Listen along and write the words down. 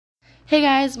Hey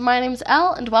guys, my name's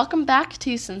Elle, and welcome back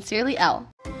to Sincerely Elle.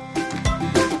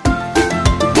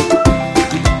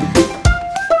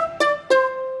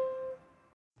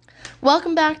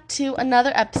 Welcome back to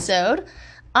another episode.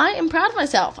 I am proud of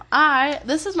myself.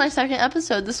 This is my second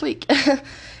episode this week.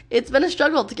 It's been a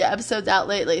struggle to get episodes out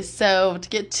lately, so to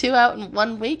get 2 out in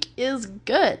 1 week is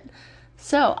good.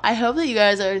 So I hope that you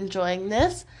guys are enjoying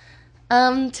this.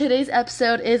 Today's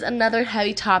episode is another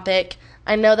heavy topic.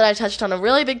 I know that I touched on a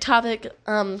really big topic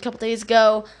a couple days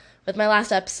ago with my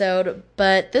last episode,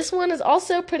 but this one is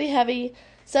also pretty heavy,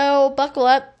 so buckle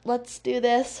up, let's do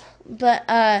this.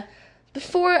 But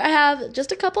before I have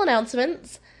just a couple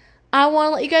announcements, I want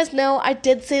to let you guys know, I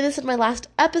did say this in my last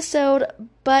episode,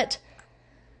 but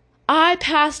I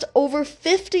passed over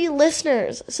 50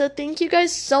 listeners, so thank you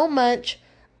guys so much.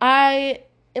 I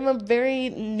am a very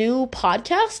new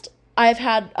podcast. I've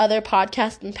had other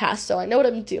podcasts in the past, so I know what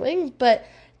I'm doing, but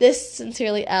this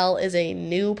Sincerely Elle is a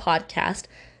new podcast.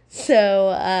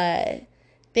 So,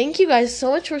 thank you guys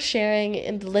so much for sharing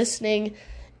and listening,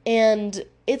 and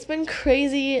it's been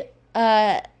crazy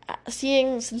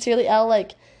seeing Sincerely Elle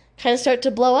kind of start to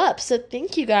blow up. So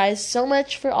thank you guys so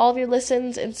much for all of your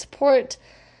listens and support.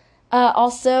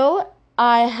 Also,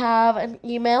 I have an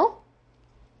email.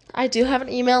 I do have an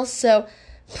email, so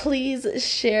please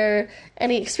share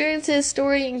any experiences,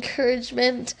 story,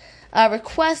 encouragement,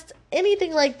 requests,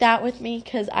 anything like that with me,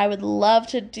 because I would love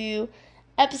to do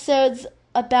episodes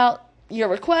about your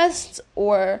requests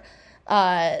or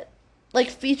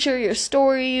feature your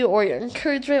story or your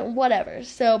encouragement, whatever.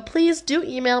 So please do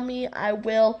email me. I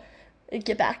will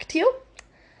get back to you.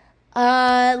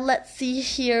 Let's see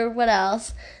here. What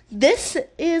else? This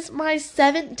is my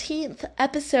 17th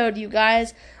episode, you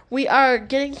guys. We are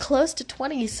getting close to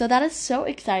 20, so that is so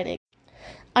exciting.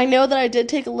 I know that I did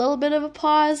take a little bit of a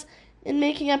pause in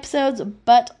making episodes,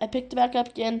 but I picked it back up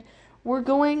again. We're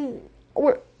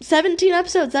 17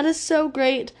 episodes. That is so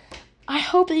great. I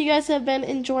hope that you guys have been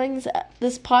enjoying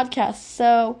this podcast.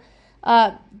 So,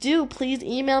 do please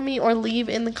email me or leave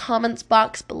in the comments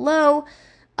box below.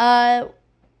 I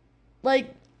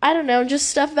don't know, just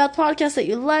stuff about the podcast that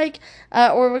you like,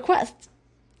 or requests.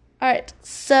 Alright,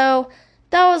 so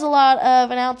that was a lot of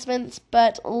announcements,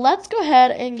 but let's go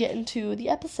ahead and get into the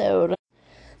episode.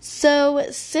 So,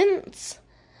 since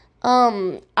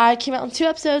I came out in 2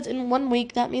 episodes in 1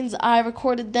 week, that means I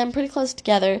recorded them pretty close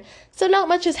together, so not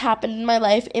much has happened in my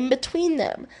life in between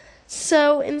them.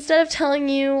 So, instead of telling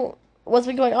you what's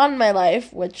been going on in my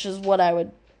life, which is what I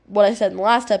said in the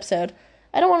last episode,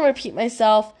 I don't want to repeat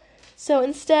myself, so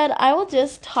instead, I will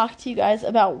just talk to you guys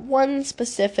about one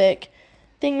specific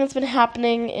thing that's been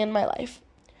happening in my life.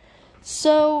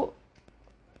 So,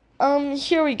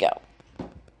 here we go.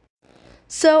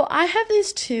 So, I have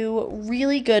these 2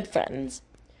 really good friends,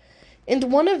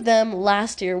 and one of them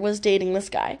last year was dating this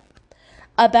guy.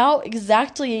 About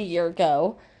exactly a year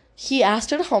ago, he asked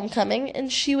her to homecoming,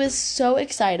 and she was so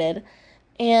excited,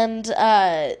 and,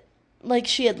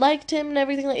 she had liked him and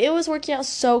everything. It was working out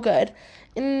so good,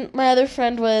 and my other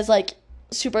friend was,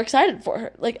 super excited for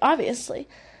her, obviously.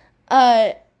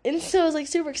 And so it was,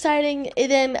 super exciting,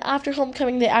 and then after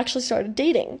homecoming, they actually started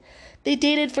dating. They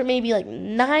dated for maybe,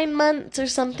 9 months or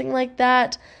something like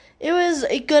that. It was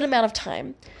a good amount of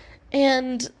time,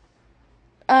 and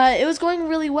it was going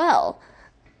really well.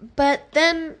 But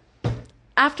then,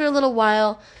 after a little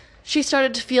while, she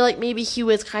started to feel like maybe he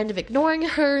was kind of ignoring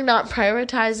her, not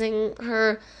prioritizing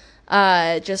her,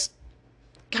 just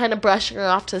kind of brushing her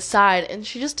off to the side, and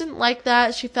she just didn't like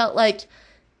that. She felt like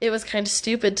it was kind of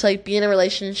stupid to, be in a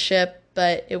relationship,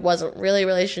 but it wasn't really a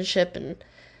relationship, and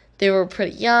they were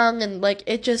pretty young, and,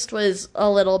 it just was a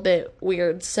little bit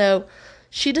weird, so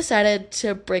she decided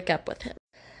to break up with him.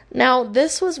 Now,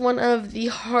 this was one of the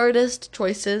hardest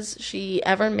choices she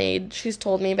ever made. She's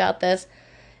told me about this.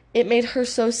 It made her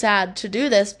so sad to do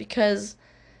this because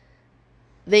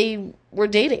they were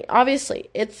dating. Obviously,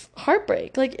 it's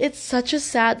heartbreak. It's such a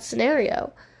sad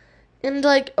scenario. And,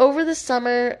 over the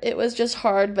summer, it was just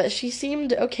hard, but she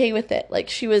seemed okay with it.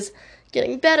 She was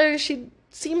getting better. She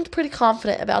seemed pretty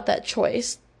confident about that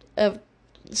choice of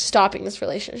stopping this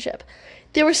relationship.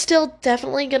 They were still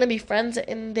definitely going to be friends,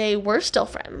 and they were still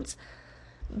friends.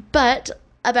 But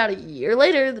about a year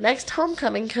later, the next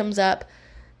homecoming comes up,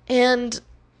 and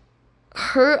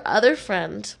her other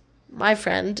friend, my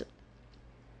friend,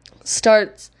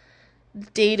 starts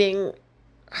dating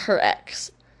her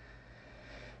ex.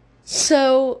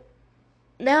 So,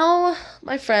 now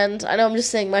my friend, I know I'm just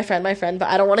saying my friend, but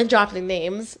I don't want to drop any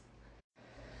names.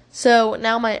 So,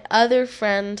 now my other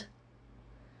friend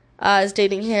is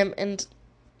dating him, and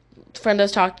the friend I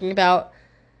was talking about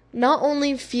not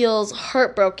only feels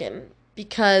heartbroken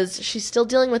because she's still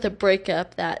dealing with a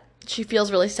breakup that she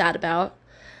feels really sad about.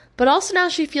 But also now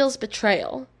she feels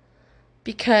betrayal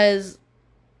because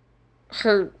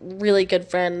her really good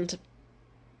friend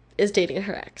is dating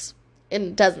her ex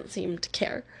and doesn't seem to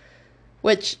care.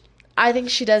 Which I think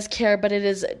she does care, but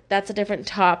that's a different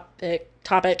topic.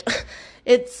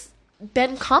 It's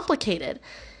been complicated.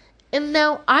 And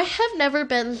now I have never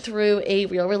been through a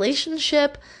real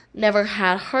relationship, never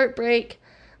had heartbreak.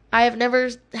 I have never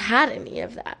had any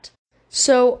of that.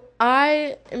 So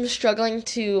I am struggling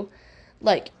to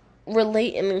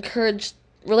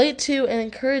relate to and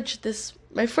encourage this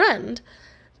my friend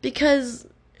because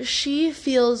she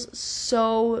feels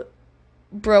so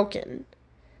broken.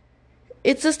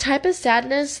 It's this type of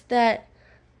sadness that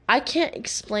I can't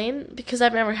explain because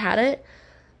I've never had it,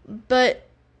 but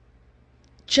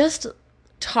just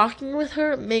talking with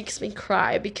her makes me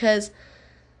cry because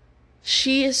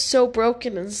she is so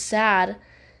broken and sad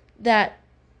that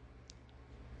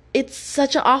it's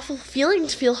such an awful feeling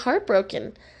to feel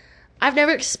heartbroken. I've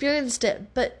never experienced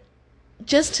it, but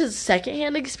just to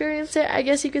secondhand experience it, I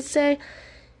guess you could say,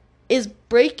 is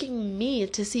breaking me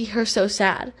to see her so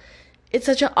sad. It's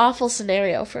such an awful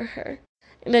scenario for her,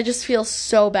 and I just feel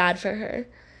so bad for her.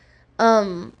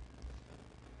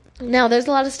 Now, there's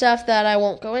a lot of stuff that I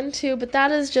won't go into, but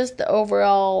that is just the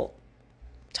overall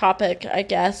topic, I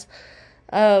guess,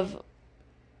 of,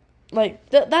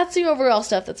 that's the overall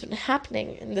stuff that's been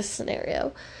happening in this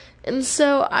scenario. And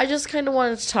so I just kind of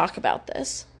wanted to talk about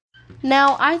this.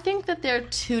 Now, I think that there are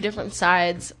two different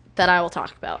sides that I will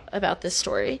talk about this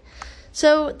story.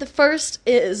 So the first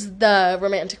is the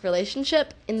romantic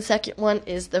relationship, and the second one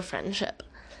is the friendship.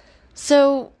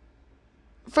 So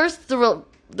first, the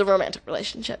romantic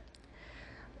relationship.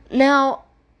 Now,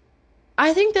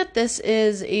 I think that this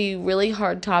is a really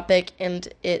hard topic, and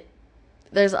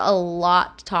there's a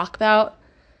lot to talk about,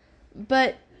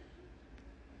 but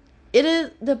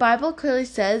the Bible clearly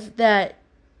says that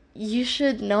you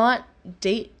should not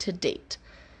date to date.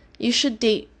 You should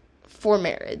date for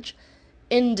marriage.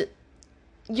 And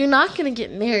you're not going to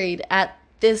get married at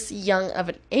this young of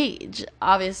an age,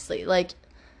 obviously.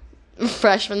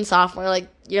 Freshman, sophomore,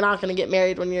 you're not going to get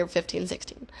married when you're 15,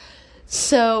 16.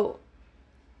 So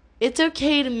it's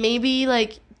okay to maybe,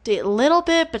 date a little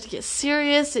bit, but to get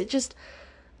serious, it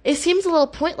seems a little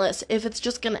pointless if it's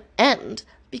just going to end,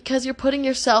 because you're putting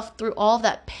yourself through all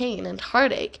that pain and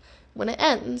heartache when it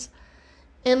ends.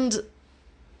 And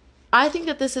I think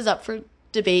that this is up for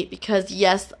debate because,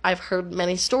 yes, I've heard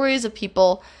many stories of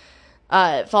people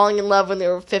falling in love when they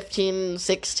were 15,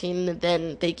 16, and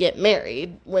then they get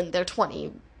married when they're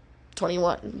 20,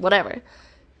 21, whatever.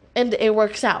 And it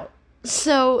works out.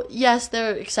 So, yes,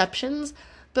 there are exceptions,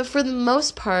 but for the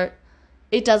most part,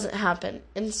 it doesn't happen.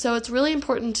 And so it's really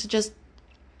important to just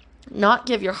not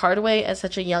give your heart away at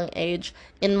such a young age,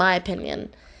 in my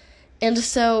opinion. And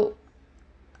so,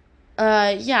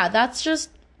 that's just,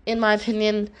 in my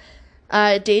opinion,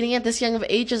 dating at this young of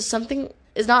age is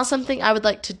not something I would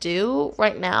like to do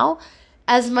right now.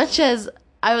 As much as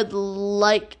I would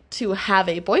like to have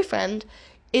a boyfriend,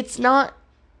 it's not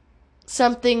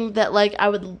something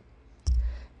that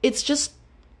it's just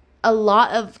a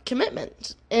lot of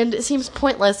commitment, and it seems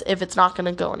pointless if it's not going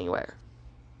to go anywhere.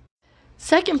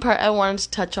 Second part I wanted to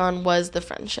touch on was the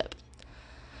friendship.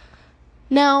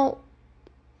 Now,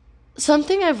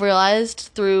 something I've realized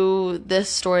through this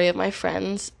story of my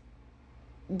friends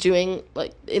doing,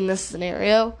 in this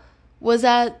scenario, was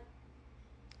that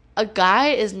a guy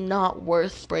is not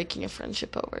worth breaking a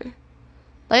friendship over.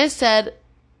 Like I said,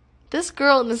 this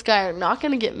girl and this guy are not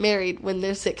going to get married when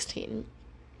they're 16.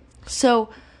 So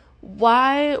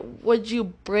why would you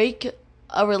break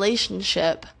a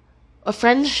relationship, a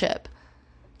friendship,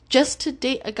 just to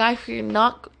date a guy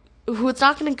who it's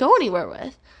not going to go anywhere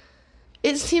with?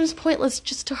 It seems pointless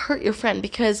just to hurt your friend,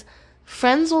 because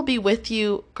friends will be with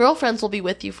you, girlfriends will be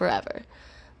with you forever.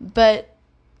 But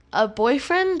a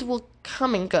boyfriend will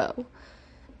come and go.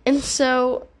 And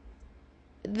so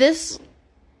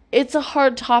it's a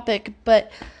hard topic,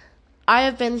 but I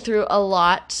have been through a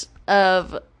lot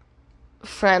of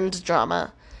friend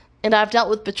drama, and I've dealt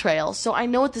with betrayal, so I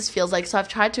know what this feels like. So I've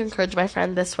tried to encourage my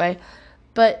friend this way,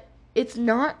 but it's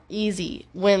not easy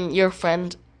when your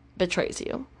friend betrays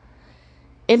you,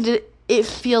 and it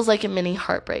feels like a mini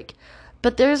heartbreak.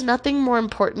 But there's nothing more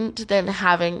important than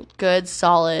having good,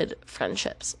 solid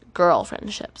friendships, girl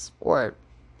friendships, or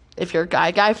if you're a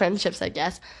guy friendships, I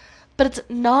guess. But it's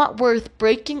not worth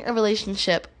breaking a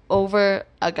relationship over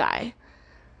a guy.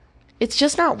 It's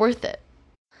just not worth it.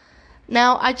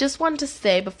 Now, I just wanted to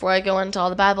say, before I go into all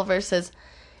the Bible verses,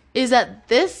 is that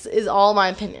this is all my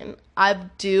opinion. I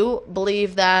do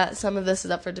believe that some of this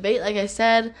is up for debate. Like I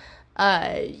said,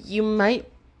 you might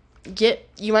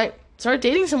start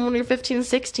dating someone when you're 15,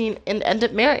 16 and end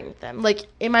up marrying them. Like,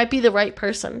 it might be the right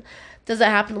person. Does that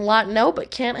happen a lot? No,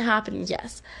 but can it happen?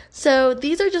 Yes. So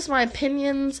these are just my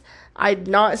opinions. I'm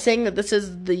not saying that this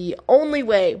is the only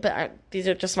way, but these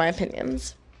are just my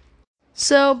opinions.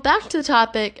 So back to the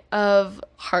topic of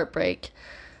heartbreak.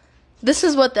 This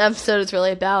is what the episode is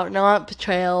really about, not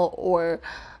betrayal or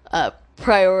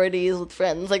priorities with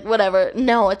friends, like whatever.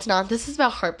 No, it's not. This is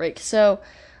about heartbreak. So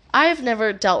I've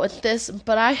never dealt with this,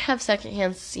 but I have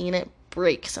secondhand seen it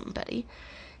break somebody.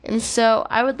 And so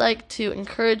I would like to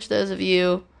encourage those of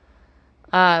you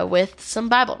with some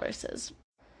Bible verses.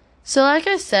 So like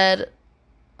I said,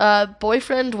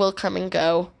 boyfriend will come and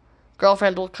go.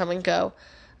 Girlfriend will come and go,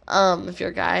 if you're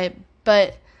a guy.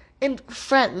 And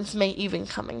friends may even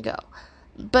come and go.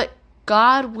 But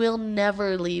God will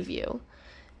never leave you.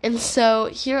 And so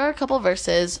here are a couple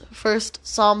verses. First,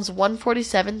 Psalms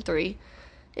 147:3.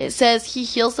 It says, He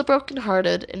heals the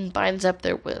brokenhearted and binds up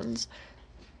their wounds.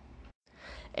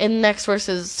 And the next verse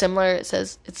is similar. It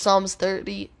says, it's Psalms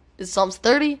 30,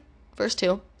 verse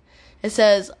 2. It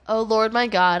says, O Lord my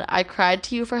God, I cried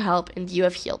to you for help, and you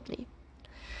have healed me.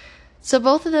 So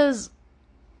both of those,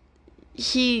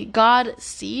 God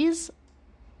sees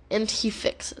and He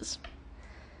fixes.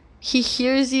 He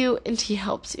hears you and He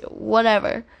helps you.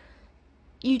 Whatever.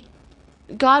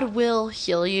 God will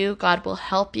heal you. God will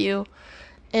help you.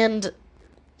 And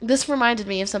this reminded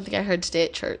me of something I heard today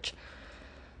at church.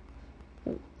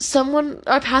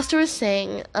 Our pastor was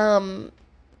saying,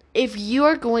 if you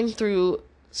are going through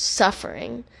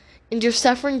suffering and your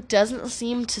suffering doesn't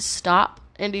seem to stop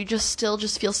and you still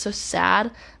feel so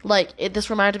sad, this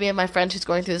reminded me of my friend who's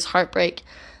going through this heartbreak.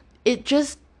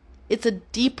 It's a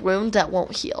deep wound that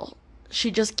won't heal.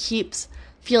 She just keeps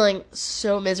feeling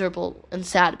so miserable and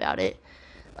sad about it.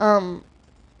 The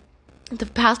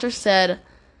pastor said,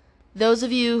 those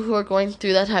of you who are going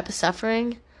through that type of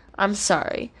suffering, I'm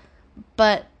sorry,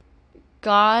 but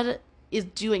God is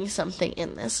doing something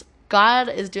in this. God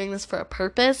is doing this for a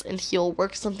purpose, and He'll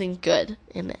work something good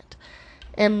in it.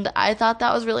 And I thought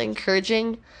that was really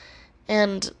encouraging,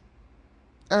 and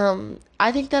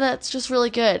I think that it's just really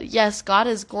good. Yes, God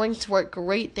is going to work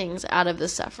great things out of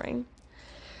this suffering.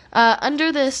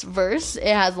 Under this verse,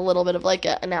 it has a little bit of an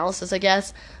analysis, I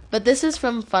guess, but this is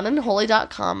from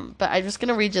funandholy.com, but I'm just going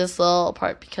to read this little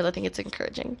part because I think it's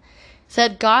encouraging. It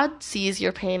said, God sees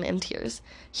your pain and tears.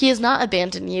 He has not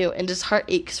abandoned you, and His heart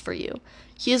aches for you.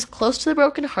 He is close to the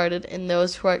brokenhearted and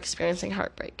those who are experiencing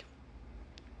heartbreak.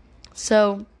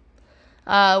 So,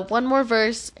 one more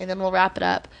verse, and then we'll wrap it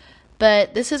up.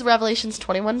 But this is Revelations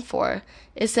 21:4.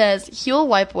 It says, He will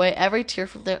wipe away every tear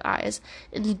from their eyes,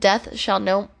 and death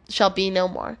shall be no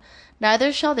more.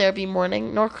 Neither shall there be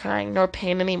mourning, nor crying, nor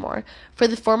pain any more, for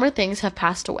the former things have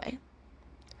passed away.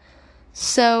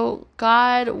 So,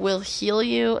 God will heal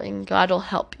you, and God will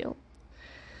help you.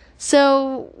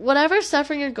 So, whatever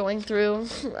suffering you're going through,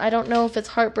 I don't know if it's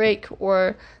heartbreak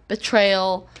or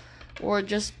betrayal or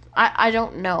just, I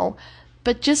don't know.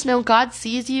 But just know God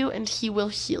sees you and He will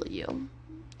heal you.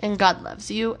 And God loves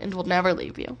you and will never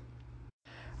leave you.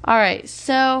 Alright,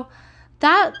 so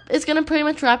that is going to pretty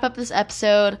much wrap up this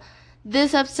episode.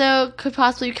 This episode could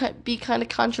possibly be kind of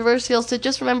controversial, so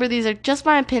just remember these are just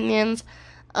my opinions.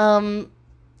 And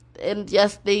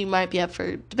yes, they might be up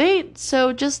for debate,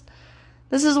 so just,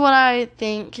 this is what I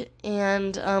think,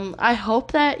 and I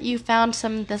hope that you found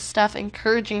some of this stuff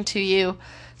encouraging to you,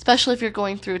 especially if you're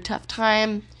going through a tough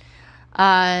time.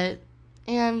 And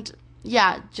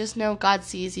yeah, just know God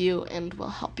sees you and will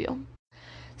help you.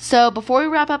 So before we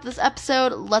wrap up this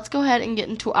episode, let's go ahead and get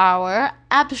into our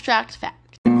abstract fact.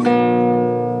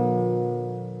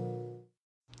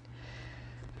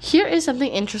 Here is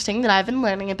something interesting that I've been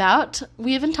learning about.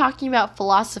 We've been talking about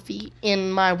philosophy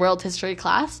in my world history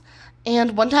class,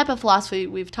 and one type of philosophy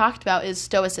we've talked about is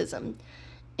Stoicism.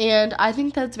 And I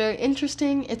think that's very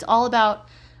interesting. It's all about,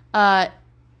 I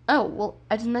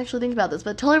didn't actually think about this,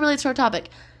 but it totally relates to our topic.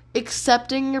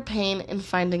 Accepting your pain and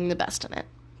finding the best in it.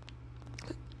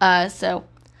 So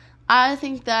I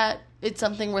think that it's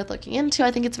something worth looking into.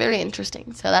 I think it's very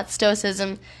interesting. So that's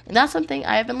Stoicism, and that's something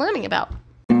I've been learning about.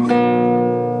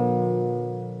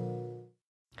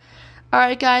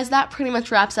 Alright guys, that pretty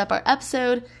much wraps up our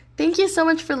episode. Thank you so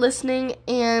much for listening,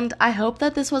 and I hope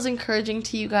that this was encouraging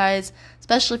to you guys,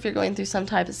 especially if you're going through some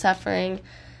type of suffering.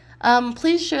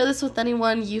 Please share this with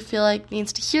anyone you feel like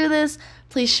needs to hear this.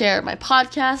 Please share my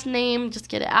podcast name. Just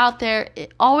get it out there.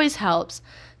 It always helps.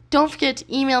 Don't forget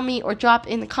to email me or drop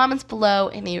in the comments below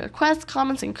any requests,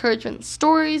 comments, encouragement,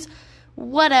 stories,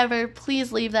 whatever.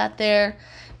 Please leave that there.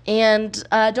 And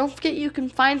don't forget you can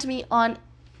find me on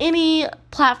any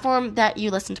platform that you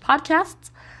listen to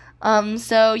podcasts.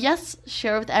 So yes,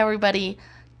 share with everybody.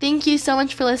 Thank you so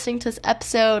much for listening to this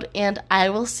episode, and I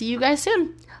will see you guys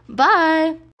soon.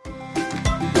 Bye!